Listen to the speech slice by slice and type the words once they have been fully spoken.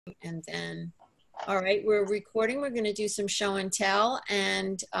And then, all right, we're recording. We're going to do some show and tell.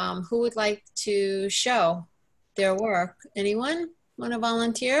 And who would like to show their work? Anyone want to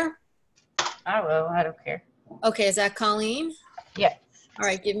volunteer? I will. I don't care. Okay, is that Colleen? Yes. All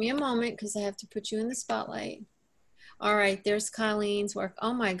right, give me a moment because I have to put you in the spotlight. All right, there's Colleen's work.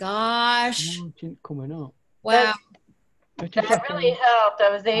 Oh my gosh. No, it ain't coming up. Wow. That really helped. I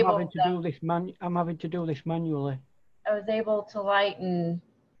was able I'm having to do this manually. I was able to lighten,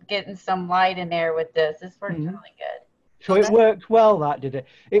 getting some light in there with this. This worked really good. So it worked well, that did it?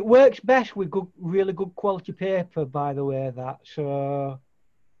 It works best with really good quality paper, by the way. That so.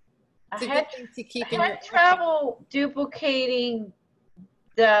 I had trouble duplicating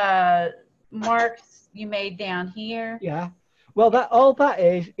the marks you made down here. Yeah, well, all that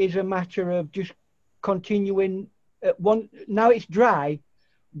is a matter of just continuing. Now it's dry,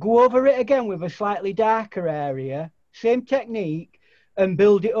 go over it again with a slightly darker area, same technique, and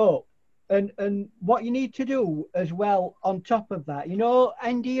build it up. And what you need to do as well on top of that, you know,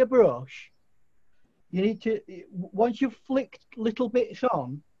 end of your brush, you need to, once you've flicked little bits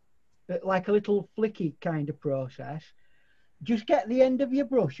on, like a little flicky kind of process, just get the end of your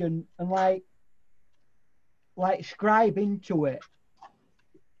brush and like scribe into it.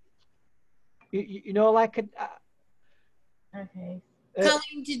 You know, like a... Okay.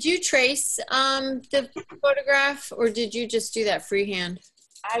 Colleen, did you trace the photograph, or did you just do that freehand?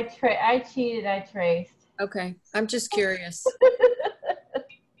 I cheated. I traced. Okay, I'm just curious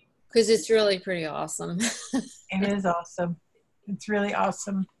because it's really pretty awesome. It is awesome. It's really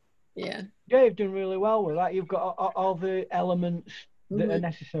awesome. Yeah. Yeah, you've done really well with that. You've got all the elements that are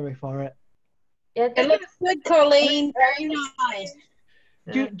necessary for it. It looks good, Colleen. Very nice.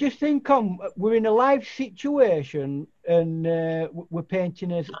 Just think we're in a live situation and we're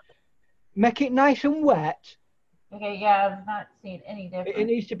painting as make it nice and wet. Okay, yeah, I've not seen any difference. It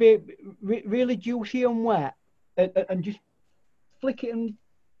needs to be really juicy and wet, and just flick it and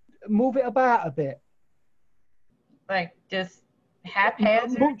move it about a bit. Like just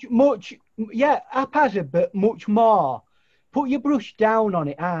haphazard? Much, yeah, haphazard, but much more. Put your brush down on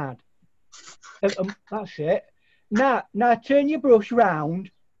it hard. That's it. Now turn your brush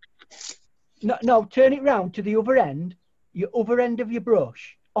round. No, turn it round to the other end. Your other end of your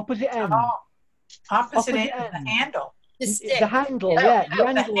brush, opposite end. Oh, opposite end of the handle. The handle, yeah. The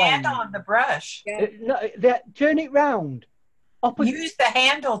handle of the brush. Turn it round. Use the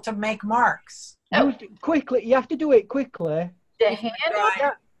handle to make marks. Use it quickly. You have to do it quickly. The handle?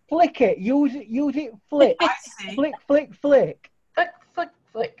 Yeah. Flick it. Use it. Flick. I see. Flick. Flick, flick.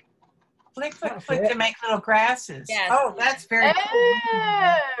 Flick to make little grasses. Yes. Oh, that's very cool.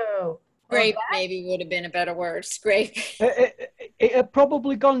 Oh. Scrape maybe would have been a better word. Scrape. It had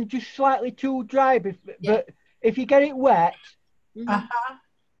probably gone just slightly too dry, but if you get it wet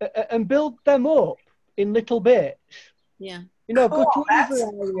and build them up in little bits, yeah. You know, go to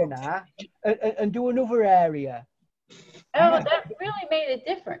another area now and do another area. Oh, that really made a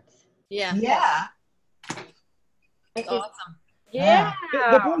difference. Yeah. Yeah. That's awesome. Yeah.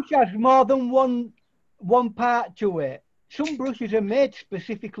 The brush has more than one part to it. Some brushes are made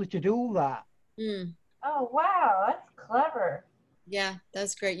specifically to do that. Mm. Oh wow, that's clever. Yeah,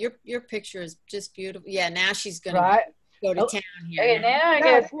 that's great. Your picture is just beautiful. Yeah, now she's gonna go to town here. Okay, now I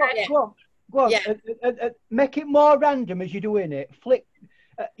guess. Go on. Yeah. Make it more random as you're doing it. Flick.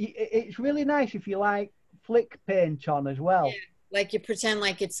 It's really nice if you like flick paint on as well. Yeah, like you pretend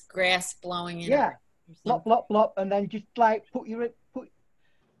like it's grass blowing in. Yeah. Blop, and then just like put.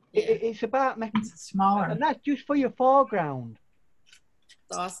 It's about making it smaller, and that's just for your foreground.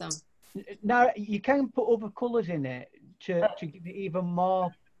 It's awesome. Now you can put other colours in it to give it even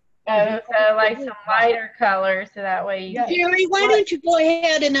more. So like some lighter colors, so that way you Jeri, why don't you go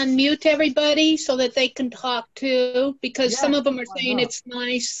ahead and unmute everybody so that they can talk too? Because some of them are saying it's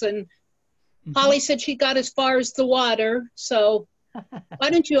nice, and Holly said she got as far as the water. So why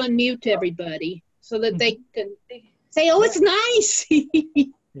don't you unmute everybody so that they can say, "Oh, it's nice."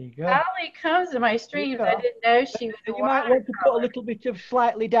 There you go. Holly comes to my streams. I didn't know she was a You might want to put a little bit of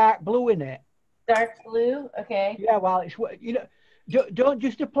slightly dark blue in it. Dark blue, okay. Yeah, well, it's don't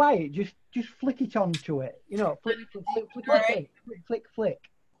just apply it. Just flick it onto it. You know, flick. Okay.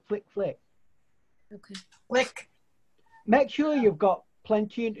 Flick. Make sure you've got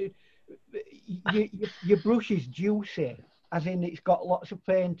plenty. Your brush is juicy, as in it's got lots of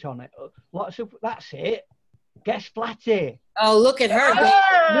paint on it. That's it. Get splatty. Oh, look at her.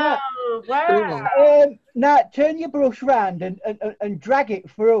 Oh, wow. Now turn your brush round and drag it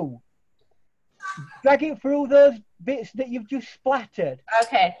through. drag it through those bits that you've just splattered.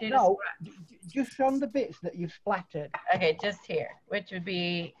 Okay, do No, this. just on the bits that you've splattered. Okay, just here, which would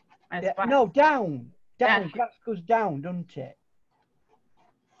be my Yeah, spot. no, down. Down. Grass goes down, doesn't it?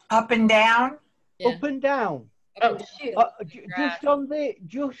 Up and down. Yeah. Up and down. Oh shoot. Just on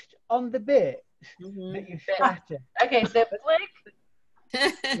the bits Mhm. that you splattered. Okay, so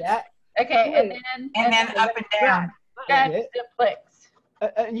flick. Yeah. Okay, And then up and down. that's it. the flicks.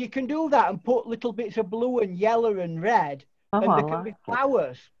 And you can do that and put little bits of blue and yellow and red, Oh, and I there can like be it.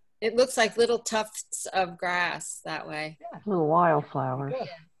 flowers. It looks like little tufts of grass that way. Little wildflowers. Yeah.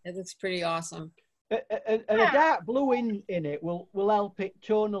 It looks pretty awesome. And a dark blue in it will help it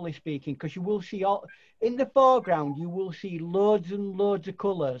tonally speaking, because you will see all in the foreground. You will see loads and loads of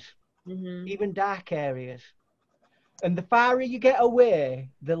colours, Mhm. even dark areas. And the farther you get away,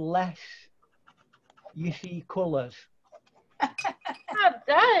 the less you see colours.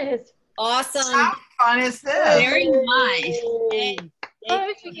 That is. Awesome. How fun is this? Very nice. I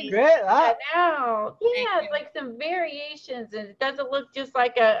wish you could Great, see that. that out. Yeah, Thank it's you. like some variations, and it doesn't look just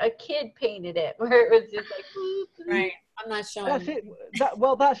like a kid painted it, where it was just like. Right. I'm not showing. That's it.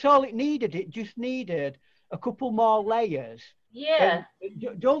 That's all it needed. It just needed a couple more layers. Yeah.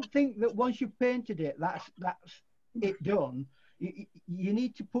 And don't think that once you've painted it, that's it done. You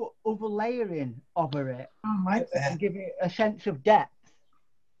need to put other layering over it Oh, like that. and give it a sense of depth.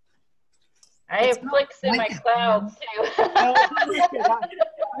 I have flicks in my like it. clouds too.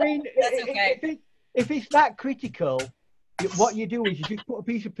 I mean, That's okay. if it's that critical, what you do is you just put a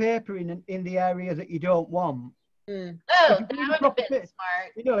piece of paper in the area that you don't want. Mm. Oh, If you that do would the have been proper-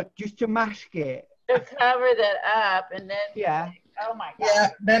 smart. You know, just to mask it. To cover that up, and then. Yeah. Oh my god. Yeah,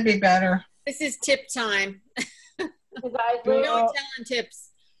 that'd be better. This is tip time. Because I Yeah. literally- No telling tips.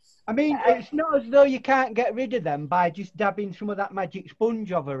 I mean, it's not as though you can't get rid of them by just dabbing some of that magic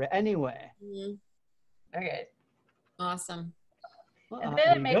sponge over it anyway. Mhm. Okay. Awesome. And There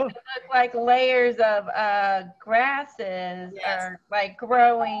then it you makes go. it look like layers of grasses Yes. are like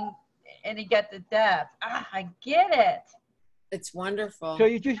growing, and you get the depth. Ah, I get it. It's wonderful. So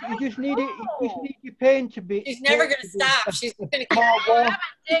you just need it. You just need your paint to be. She's never going to paint to be stop. She's going to keep. more Oh, warm, I'm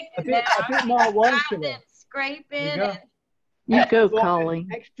addicted a bit, now. a bit more warm to Scraping, it. scraping, There you go. and You go, Well, Colleen.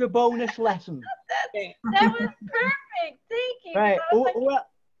 Extra bonus lesson. that was perfect. Thank you. Right. I was like, Well,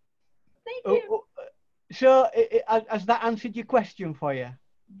 thank oh, you. oh, so has that answered your question for you?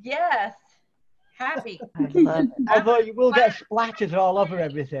 Yes. Happy. I love it. Although you will get splatters all over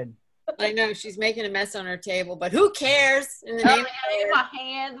everything. I know she's making a mess on her table, but who cares? In the Oh name my of God, the Lord. my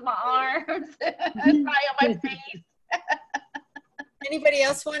hands, my arms, probably on my face. Anybody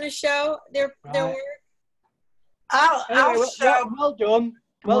else want to show their Right. work? I'll Anyway, show. well done.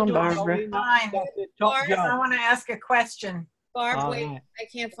 Well Come on, done, Barbara. Colleen. Fine. That's a top Barbara. I job. want to ask a question. Barb, All wait, right. I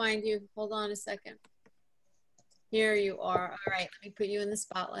can't find you. Hold on a second. Here you are. All right, let me put you in the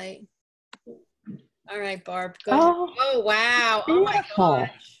spotlight. All right, Barb, go ahead. Oh, Oh, wow. Oh, my beautiful.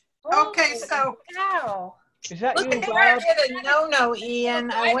 gosh. Okay, Oh, so wow. Is that Look you, at before I Barb? did a no-no,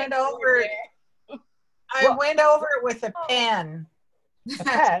 Ian, I went over it. I What? went over it with a pen. A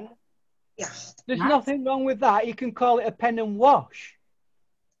pen? Yeah. There's Nice. nothing wrong with that. You can call it a pen and wash.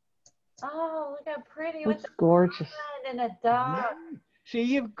 Oh, look how pretty That's with the gorgeous. sun and a dog. See,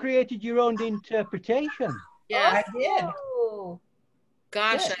 you've created your own interpretation. Yeah, I did. Oh,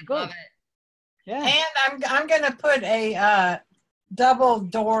 gosh, Yeah, I good. love it. Yeah. And I'm going to put a double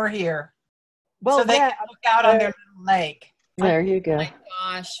door here Well, so they yeah. can look out on their little lake. There you go. Oh my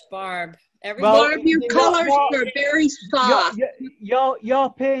gosh, Barb. Well, Barb, your colors are very soft.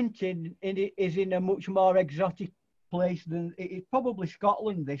 Your painting is in a much more exotic place than it's probably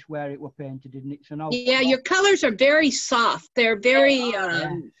Scotland. This where it were painted, isn't it? So no. Yeah, your colors are very soft. They're very,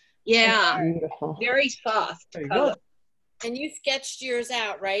 yeah, Beautiful. very soft. There you color. go. And you sketched yours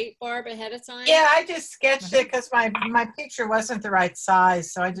out, right, Barb, ahead of time? Yeah, I just sketched it because my picture wasn't the right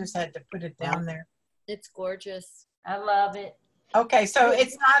size, so I just had to put it down there. It's gorgeous. I love it. Okay, so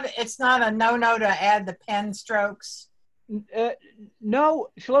it's not a no-no to add the pen strokes. No,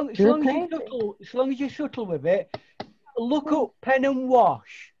 as long as you're subtle with it, look up pen and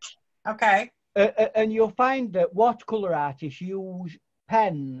wash, Okay. and you'll find that watercolor artists use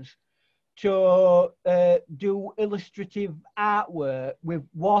pens to do illustrative artwork with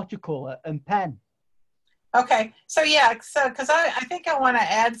watercolor and pen. Okay, so yeah, so because I think I want to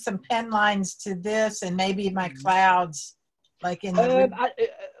add some pen lines to this and maybe my clouds, like in the.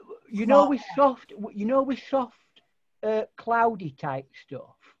 With soft, cloudy type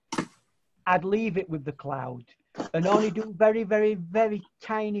stuff, I'd leave it with the cloud and only do very, very, very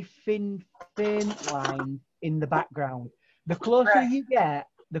tiny, thin line in the background. The closer Right. you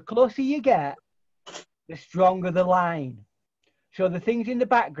get, the stronger the line. So the things in the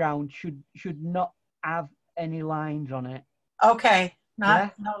background should not have any lines on it. Okay, no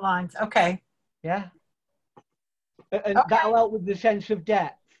lines. Okay. Yeah. And Okay. that'll help with the sense of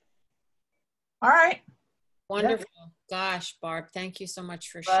depth. All right. Wonderful. Gosh, Barb, thank you so much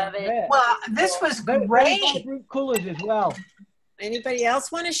for Love sharing. it. Yeah. Well, this was Very great. vibrant colours as well. Anybody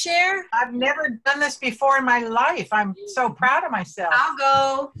else want to share? I've never done this before in my life. I'm so proud of myself. I'll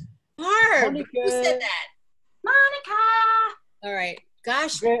go. Barb, Monica. who said that? Monica. All right.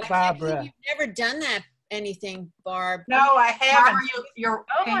 Gosh, Great, I can't believe Barbara. you've never done that anything, Barb. No, I haven't. Barbara, you're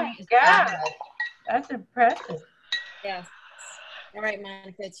Oh my God. That's impressive. Yes. All right,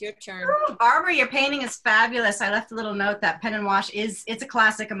 Monica, it's your turn. Oh, Barbara, your painting is fabulous. I left a little note that pen and wash it's a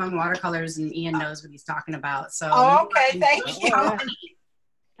classic among watercolors, and Ian knows what he's talking about. So Oh, okay, thank you. Yeah.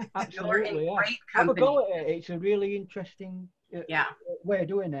 You're Absolutely, in yeah. great Have a company. go at it. It's a really interesting Yeah. way of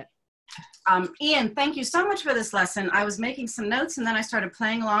doing it. Ian, thank you so much for this lesson. I was making some notes and then I started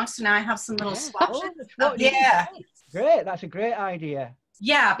playing along, so now I have some little Yeah. swatches. Oh, that's what- Yeah. Great. That's a great idea.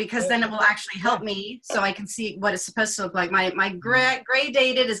 Yeah, because then it will actually help me so I can see what it's supposed to look like. My gray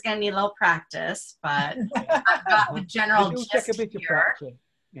dated is going to need a little practice, but I've got the general You do gist take a bit of here. practice.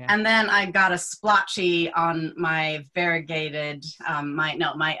 Yeah. And then I got a splotchy on my variegated, my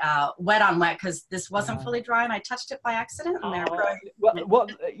wet on wet, because this wasn't fully dry and I touched it by accident. And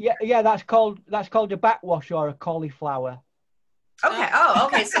Yeah, that's called a backwash or a cauliflower. Okay. Oh,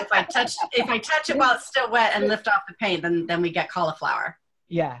 okay. So if I touch it while it's still wet and lift off the paint, then we get cauliflower.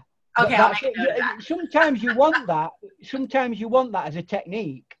 Yeah. Okay, I'll make a note of Yeah, that. sometimes you want that. Sometimes you want that as a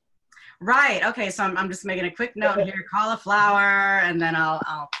technique. Right. Okay. So I'm just making a quick note here: cauliflower, and then I'll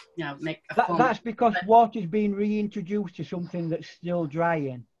make a foam. That's because water's been reintroduced to something that's still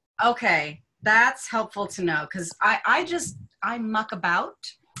drying. Okay, that's helpful to know because I muck about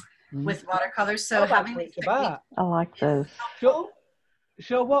with watercolors. So That's having what these it's about. I like those. So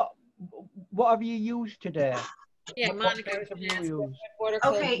what have you used today? Yeah, What Monica. colors have you used?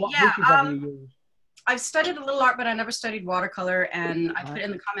 Watercolor. Okay. What Yeah, brushes have you used? I've studied a little art, but I never studied watercolor. And I put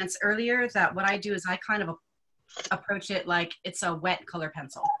in the comments earlier that what I do is I kind of approach it like it's a wet color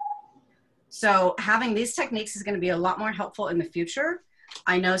pencil. So having these techniques is going to be a lot more helpful in the future.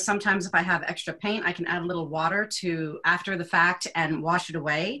 I know sometimes if I have extra paint, I can add a little water to after the fact and wash it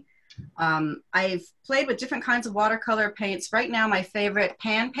away. I've played with different kinds of watercolor paints. Right now, my favorite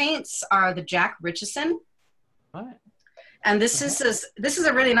pan paints are the Jack Richardson. Right. And this is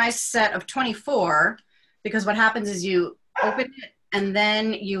a really nice set of 24 because what happens is you open it and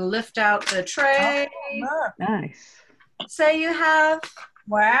then you lift out the tray. Oh, look. Nice. Say you have,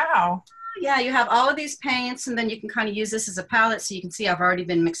 Wow. yeah, you have all of these paints and then you can kind of use this as a palette so you can see I've already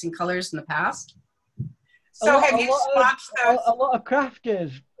been mixing colors in the past. So have you swatched those? A lot of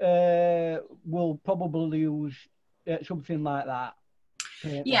crafters will probably use something like that.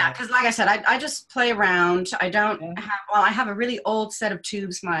 Yeah, because like I said, I just play around. I don't have, well, I have a really old set of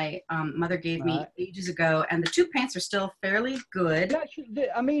tubes my mother gave me ages ago, and the tube paints are still fairly good.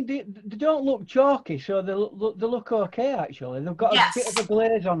 I mean, they don't look chalky, so they look okay, actually. They've got a bit of a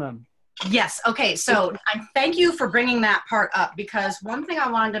glaze on them. Yes. Okay. So I thank you for bringing that part up because one thing I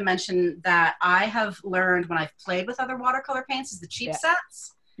wanted to mention that I have learned when I've played with other watercolor paints is the cheap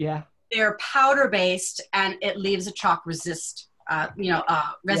sets. Yeah. They're powder based and it leaves a chalk residue.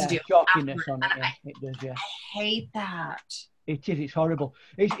 Chalkiness on it. Yeah, it does. Yeah. I hate that. It is. It's horrible.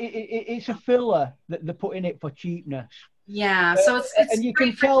 It's a filler that they're putting it for cheapness. Yeah. So it's and you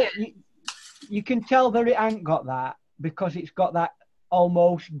can tell you can tell that it ain't got that because it's got that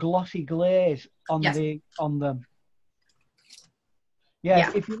almost glossy glaze on them.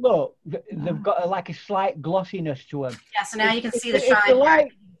 Yeah, if you look, they've got like a slight glossiness to them. Yeah, so now you can see the shine.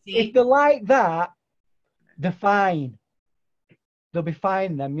 If they're like that, they're fine. They'll be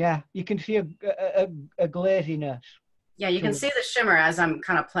fine then, yeah. You can see a glaziness. Yeah, you can see the shimmer as I'm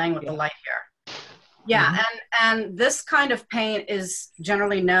kind of playing with the light here. Yeah, and this kind of paint is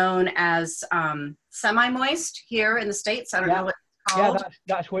generally known as semi-moist here in the States. I don't know what it's called. Yeah,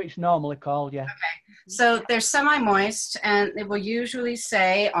 that's what it's normally called, yeah. Okay, so they're semi-moist, and it will usually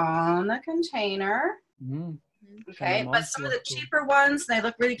say on the container. Okay, but some of the cheaper ones, they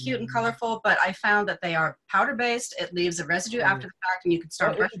look really cute and colorful, but I found that they are powder-based. It leaves a residue after the fact, and you can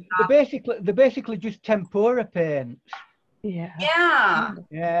start brushing it off. They're basically just tempura paints. Yeah. Yeah.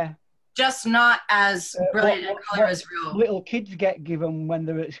 Yeah. Just not as brilliant in color as real. Little kids get given when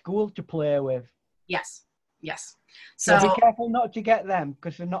they're at school to play with. Yes. Yes. So be careful not to get them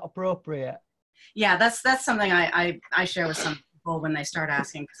because they're not appropriate. Yeah, that's something I share with some people when they start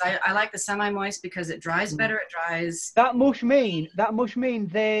asking because I like the semi-moist because it dries better. It dries. That must mean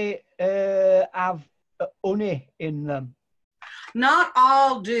they have honey in them. Not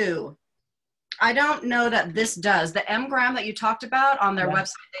all do. I don't know that this does. The MGram that you talked about on their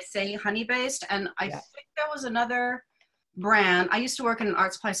website, they say honey-based, and I think there was another brand. I used to work in an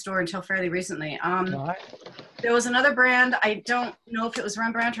art supply store until fairly recently. There was another brand. I don't know if it was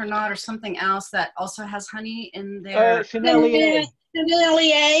Rembrandt or not, or something else that also has honey in there. Snellier.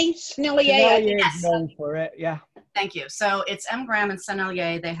 Snellier is known for it, yeah. Thank you. So it's MGram and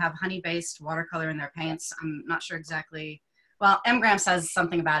Sennelier. They have honey-based watercolor in their paints. I'm not sure exactly. Well, MGram says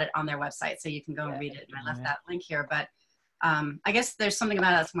something about it on their website, so you can go and read it. And I left that link here. But I guess there's something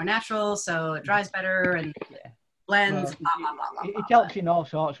about it that's more natural, so it dries better and blends. Blah, blah, blah, blah, it helps in all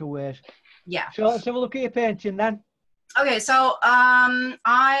sorts of ways. Yeah. So let's have a look at your painting then. Okay, so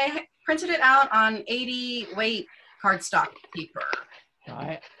I printed it out on 80 weight cardstock paper.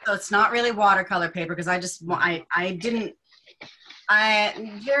 Right. So it's not really watercolor paper because Jeri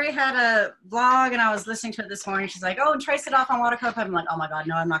had a vlog and I was listening to it this morning. She's like, oh, and trace it off on watercolor paper. I'm like, oh my God,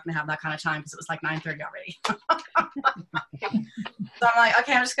 no, I'm not going to have that kind of time because it was like 9:30 already. So I'm like,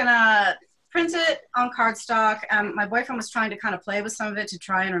 okay, I'm just going to print it on cardstock. My boyfriend was trying to kind of play with some of it to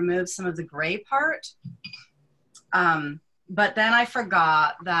try and remove some of the gray part. But then I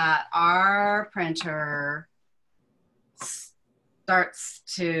forgot that our printer starts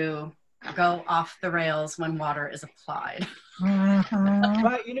to go off the rails when water is applied.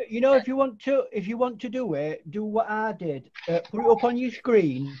 Right, you know, if you want to do it, do what I did. Put it up on your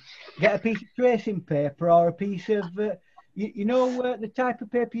screen. Get a piece of tracing paper or a piece of, you know, the type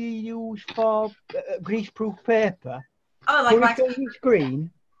of paper you use for greaseproof paper. Oh, like put it on your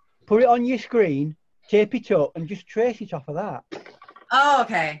screen. Put it on your screen. Tape it up and just trace it off of that. Oh,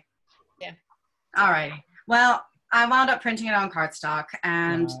 okay. Yeah. All righty. Well, I wound up printing it on cardstock,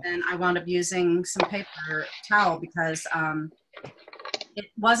 and then I wound up using some paper towel because it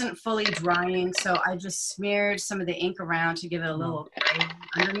wasn't fully drying, so I just smeared some of the ink around to give it a little gray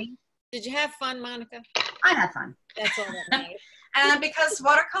underneath. Did you have fun, Monica? I had fun. That's all that matters. And because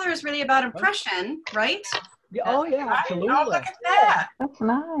watercolor is really about impression, right? Yeah, oh yeah, absolutely. Oh, look at that. That's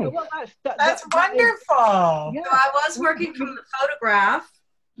nice. Well, That's wonderful. Yeah. So I was working from the photograph.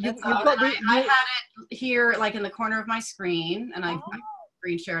 You've I had it here, like in the corner of my screen, and I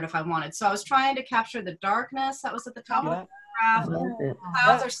screen shared if I wanted. So I was trying to capture the darkness that was at the top of the photograph.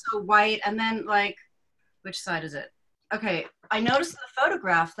 Clouds are so white, and then like, which side is it? Okay, I noticed in the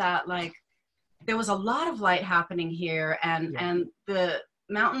photograph that like there was a lot of light happening here, and the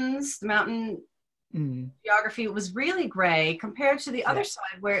mountains, the mountain geography was really gray compared to the other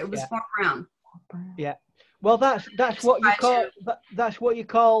side where it was more brown. Yeah. Well, that's what you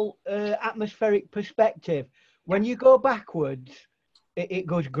call atmospheric perspective. When you go backwards, it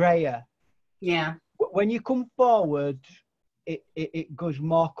goes grayer. Yeah. When you come forward, it goes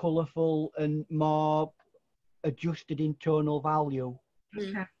more colourful and more adjusted in tonal value.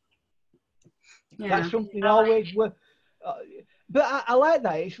 Okay. Yeah. That's something always worth. But I like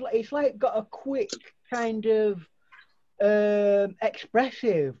that. It's like got a quick kind of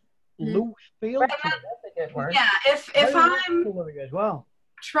expressive, loose feel to it. That's a good word. Yeah, if I'm as well.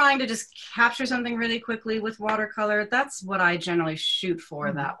 trying to just capture something really quickly with watercolor, that's what I generally shoot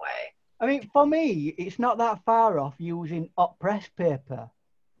for that way. I mean, for me, it's not that far off using hot press paper.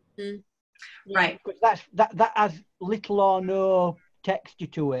 Right. Because that has little or no texture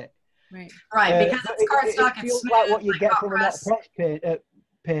to it. Right. Because it's cardstock, it it's feels smooth, like what you get hot from press. an hot press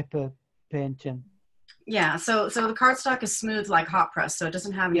paper painting. Yeah, so the cardstock is smooth like hot press, so it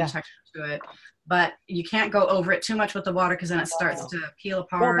doesn't have any texture to it. But you can't go over it too much with the water because then it starts to peel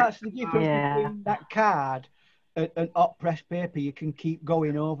apart. Well, that's the difference between that card and hot press paper. You can keep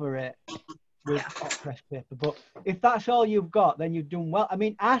going over it with hot press paper. But if that's all you've got, then you've done well. I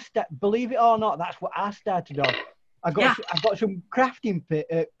mean, believe it or not, that's what I started on. I got some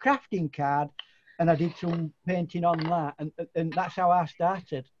crafting card, and I did some painting on that, and that's how I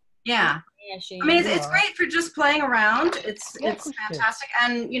started. Yeah. I mean, it's great for just playing around. It's fantastic.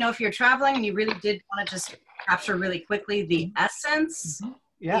 And, you know, if you're traveling and you really did want to just capture really quickly the essence,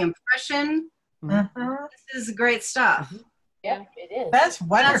 the impression, this is great stuff. Yeah, it is. That's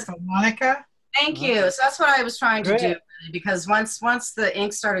wonderful, Monica. Thank you. So that's what I was trying to do, because once the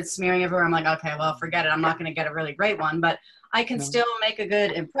ink started smearing everywhere, I'm like, okay, well, forget it. I'm not going to get a really great one, but I can still make a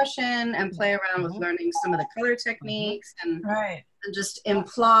good impression and play around with learning some of the color techniques and just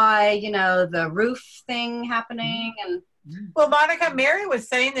imply, you know, the roof thing happening. And well, Monica, Mary was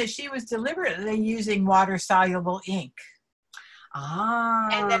saying that she was deliberately using water-soluble ink.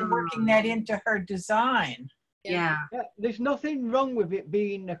 And then working that into her design. Yeah. There's nothing wrong with it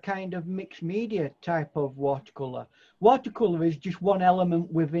being a kind of mixed media type of watercolor. Watercolor is just one element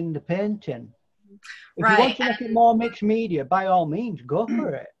within the painting. If you want to make it more mixed media, by all means, go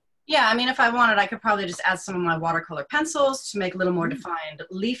for it. Yeah, I mean, if I wanted, I could probably just add some of my watercolor pencils to make a little more defined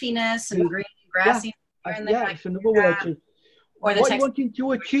leafiness and green, grassy. Yeah, it's another way to. What you're wanting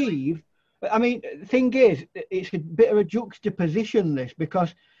to achieve, I mean, the thing is, it's a bit of a juxtaposition, this,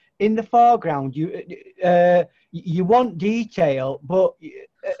 because in the foreground, you want detail, but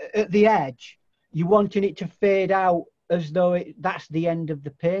at the edge, you're wanting it to fade out as though that's the end of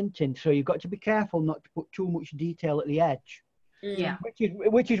the painting. So you've got to be careful not to put too much detail at the edge. Yeah.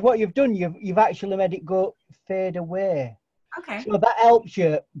 Which is what you've done. You've actually made it fade away. Okay. So that helps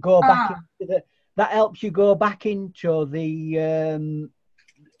you go back into go back into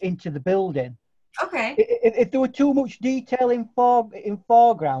the building. Okay. If there were too much detail in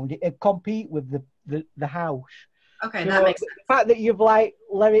foreground, it'd compete with the house. Okay, so that makes sense. The fact that you've let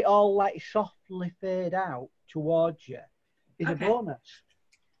it all softly fade out towards you is a bonus.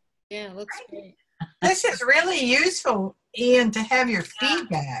 Yeah, looks great. This is really useful, Ian, to have your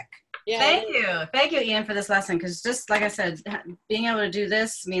feedback. Yeah. Thank you, Ian, for this lesson. Because just like I said, being able to do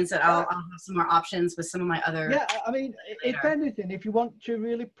this means that I'll have some more options with some of my other. Yeah, I mean, if anything, if you want to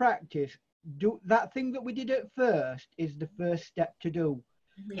really practice, do that thing that we did at first is the first step to do.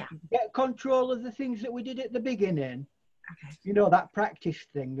 Yeah. Get control of the things that we did at the beginning. Okay. You know, that practice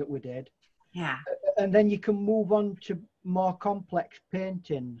thing that we did. Yeah. And then you can move on to more complex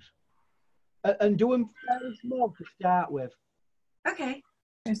paintings. And do them very small to start with. Okay.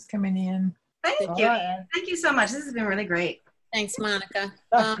 Just coming in. Thank you. Right. Thank you so much. This has been really great. Thanks, Monica.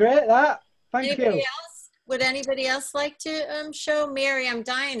 That's great, that. Thank you. Else? Would anybody else like to show? Mary, I'm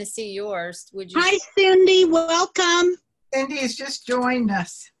dying to see yours. Would you? Hi, Cindy. Welcome. Cindy has just joined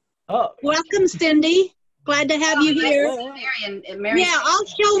us. Oh. Welcome, Cindy. Glad to have you here. Mary, yeah, I'll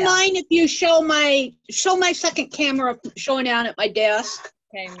show mine if you show my second camera showing down at my desk.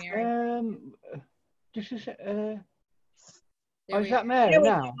 Okay, Mary. Just a is that Mary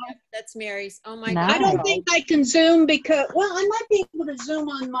now? Yep, that's Mary's. Oh my God. I don't think I can zoom because, well, I might be able to zoom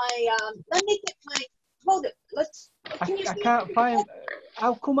on my, let me get my, hold it, I can't find,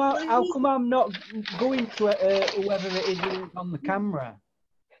 how come I'm not going to whether it is on the camera?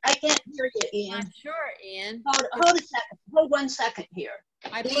 I can't hear you, Ian. I'm sure, Ian. Hold a second. Hold 1 second here.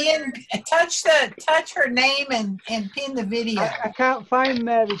 Ian, touch her name and pin the video. I can't find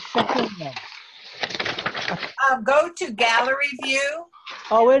Mary's second one. Go to gallery view.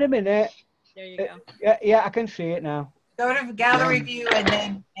 Oh, wait a minute. There you go. Yeah, I can see it now. Go to gallery view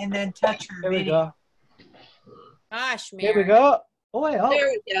and then touch her there video. We go. Gosh, Mary. There we go. Oh, yeah. There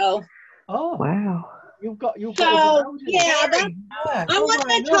we go. Oh, wow. You've got. So yeah, I want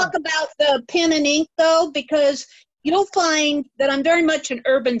to talk about the pen and ink though, because you'll find that I'm very much an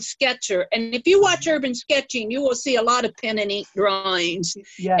urban sketcher. And if you watch urban sketching, you will see a lot of pen and ink drawings.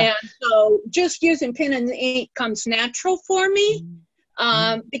 Yeah. And so just using pen and ink comes natural for me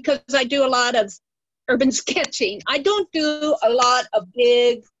because I do a lot of urban sketching. I don't do a lot of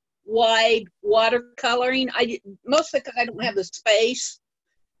big, wide watercoloring. Mostly because I don't have the space.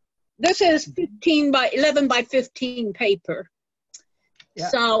 This is 15 by 11 by 15 paper. Yeah.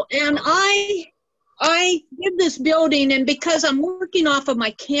 So, and I did this building, and because I'm working off of my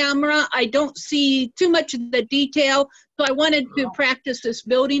camera, I don't see too much of the detail. So I wanted to practice this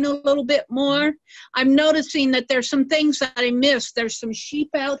building a little bit more. I'm noticing that there's some things that I missed. There's some sheep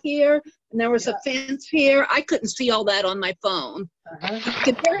out here, and there was a fence here. I couldn't see all that on my phone. I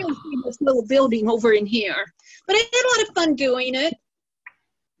could barely see this little building over in here. But I had a lot of fun doing it.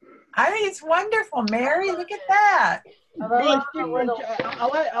 I think it's wonderful, Mary. Look at that. I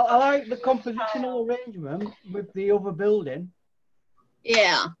like the compositional arrangement with the other building.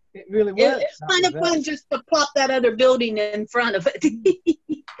 Yeah. It really works. It's kind of fun just to plop that other building in front of it.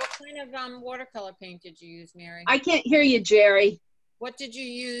 What kind of watercolor paint did you use, Mary? I can't hear you, Jeri. What did you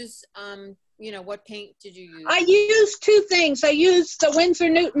use? What paint did you use? I used two things. I used the Winsor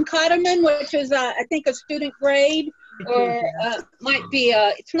Newton Cotterman, which is, I think, a student grade. Or might be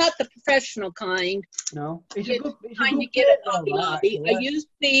it's not the professional kind. No, it's trying to get it on the lobby. I used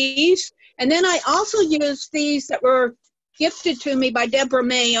these, and then I also used these that were gifted to me by Deborah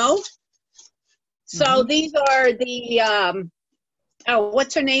Mayo. So these are the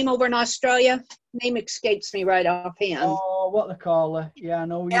what's her name over in Australia? Name escapes me right offhand. Oh, WaterColor. Yeah, I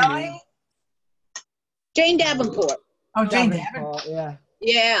know what you mean. Jane Davenport. Oh, Jane Davenport. Yeah.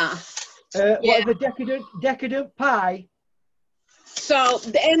 Yeah. What the decadent pie. So,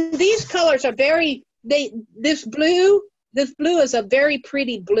 and these colors are very, this blue is a very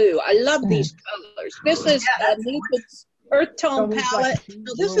pretty blue. I love these colors. This is a new earth tone palette.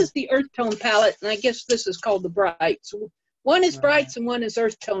 So this is the earth tone palette, and I guess this is called the bright. So One is brights and one is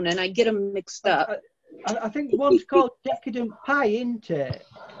earth tone, and I get them mixed up. I think one's called Decadent Pie, isn't it?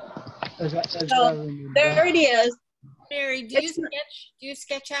 As So, I remember. there it is. Mary, do you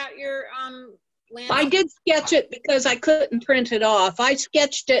sketch out your landscape? I did sketch it because I couldn't print it off. I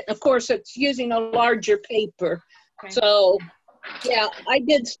sketched it. Of course, it's using a larger paper. Okay. So, yeah, I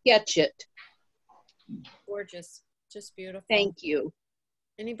did sketch it. Gorgeous. Just beautiful. Thank you.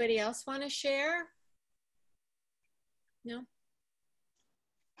 Anybody else want to share? No?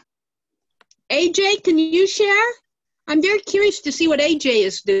 AJ, can you share? I'm very curious to see what AJ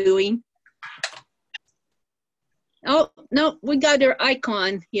is doing. Oh, no, we got her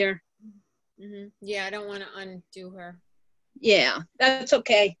icon here. Mm-hmm. Yeah, I don't want to undo her. Yeah, that's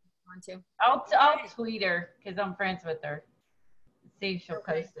okay. Want to? I'll tweet her because I'm friends with her. See if she'll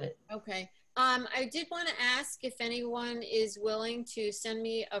post it. Okay. I did want to ask if anyone is willing to send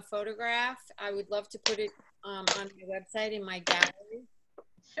me a photograph. I would love to put it on my website in my gallery.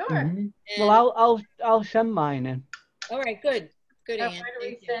 Sure. Mm-hmm. Well, I'll send mine in. All right, good. Good, Where Ann. do we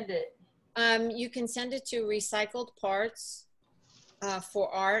Thank you. send it? You can send it to recycled parts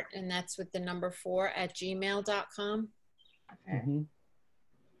for art, and that's with the number 4 at gmail.com. Okay. Mm-hmm.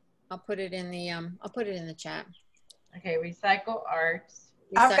 I'll put it in the chat. Okay, recycle arts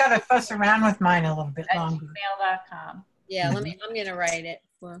I've got to fuss around with mine a little bit at longer. gmail.com. Yeah, I'm gonna write it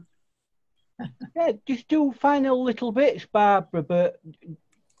for. Yeah, just do final little bits, Barbara, but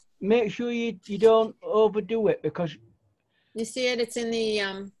make sure you don't overdo it, because You see it? It's in the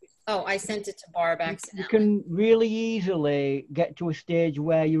oh, I sent it to Barb you accidentally. can really easily get to a stage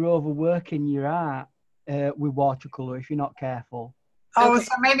where you're overworking your art with watercolor if you're not careful. Oh, Okay.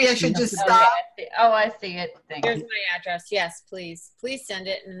 so maybe I should just Okay, stop. I see it. Thank Here's you. my address. Yes, please. Please send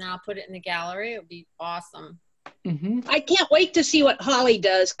it, and then I'll put it in the gallery. It would be awesome. Mm-hmm. I can't wait to see what Holly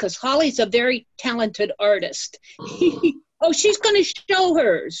does, because Holly's a very talented artist. Oh, she's going to show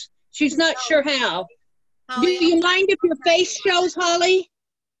hers. She's not sure how. Do Holly, you mind if your face shows, Holly?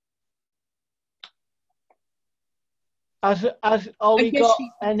 Has Ollie guess got she-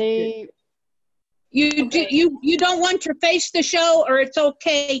 any? You don't want your face to show, or it's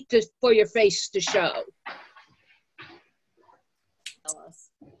okay for your face to show? tell us.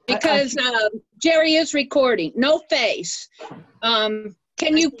 Because Jeri is recording. No face.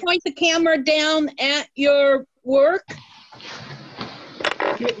 Can you point the camera down at your work?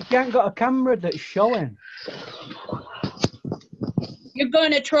 She ain't got a camera that's showing. You're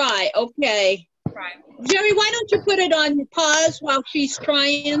going to try. Okay. Right. Jeri, why don't you put it on pause while she's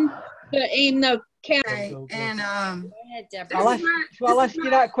trying to aim the camera? Okay, and Go ahead, Deborah. I'll ask you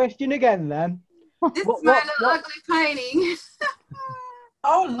that question again then. this What- is my what- little what- ugly painting.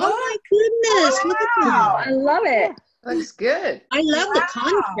 Oh, Oh look. my goodness, look at that. I love it. Looks good. I love the Wow.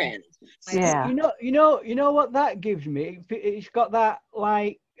 contrast. Yeah. You know what that gives me? It's got that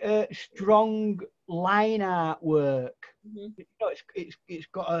like strong line artwork. Mhm. You know, it's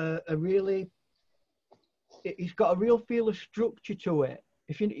got a really, it's got a real feel of structure to it.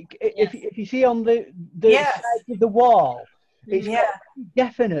 If you see on the Yes. side of the wall, it's Yeah. got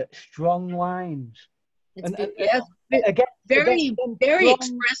definite strong lines. It's And- beautiful. Yes, very, very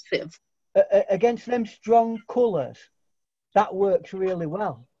expressive. Against them strong colours, that works really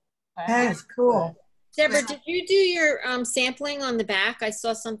well. That is cool. Deborah, did you do your sampling on the back? I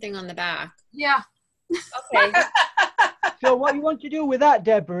saw something on the back. Yeah. Okay. So what you want to do with that,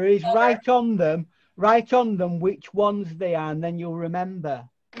 Deborah, is write on them which ones they are, and then you'll remember.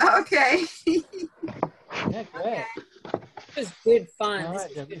 Okay. Yeah, great. It was good fun. All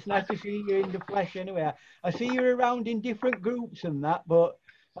right, Deborah. It's nice to see you in the flesh anyway. I see you around in different groups and that, but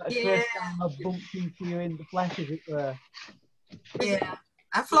that's the first time I've bumped into you in the flesh, as it were. Yeah.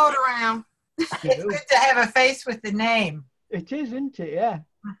 I float around. It's good to have a face with the name. It is, isn't it? Yeah.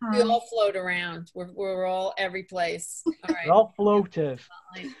 We Mhm. all float around. We're all every place. All right. We're all floaters.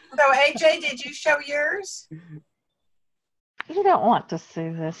 So, AJ, did you show yours? You don't want to see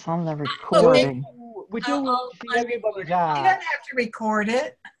this on the recording. We do want to see everybody's You art. don't have to record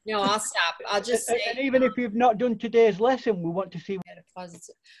it. No, I'll stop. I'll just say. And even if you've not done today's lesson, we want to see.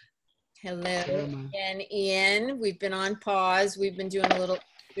 Hello man. again, Ian. We've been on pause. We've been doing a little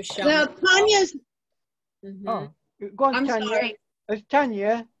show. Now, Tanya's, Mhm. Oh, go on, I'm Tanya. sorry. It's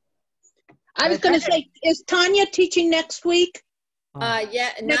Tanya. I was going to say, is Tanya teaching next week? Yeah,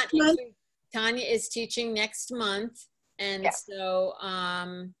 not Next month? next week. Tanya is teaching next month, and Yeah. so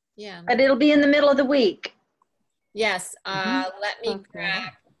yeah. But it'll be in the middle of the week. Yes. Okay.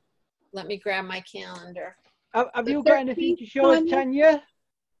 Let me grab my calendar. Have The you got anything to show us, 13th, Tanya?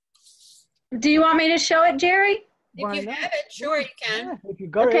 Do you want me to show it, Jerry? If Why you not? have it, sure you can. Yeah, if you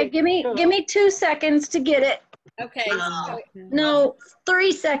got Okay, it. give me 2 seconds to get it. Okay. So, No,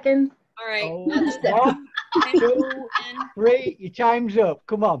 3 seconds. all right. Oh, 1, 2, 3. Your time's up.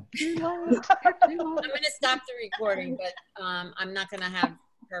 Come on. I'm going to stop the recording, but I'm not going to have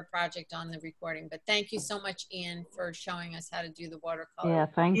her project on the recording. But thank you so much, Ian, for showing us how to do the watercolor. Yeah,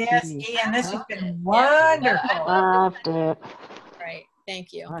 thank Yes, you. Ian, this has been Yeah. wonderful. Loved it. Right.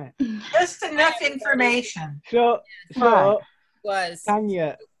 Thank you. All right. Just enough information. So Was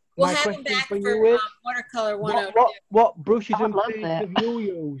Tanya, we'll my have him question back for for you is, watercolor 102. what brushes I would and love paints that. have you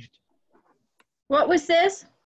used? What was this?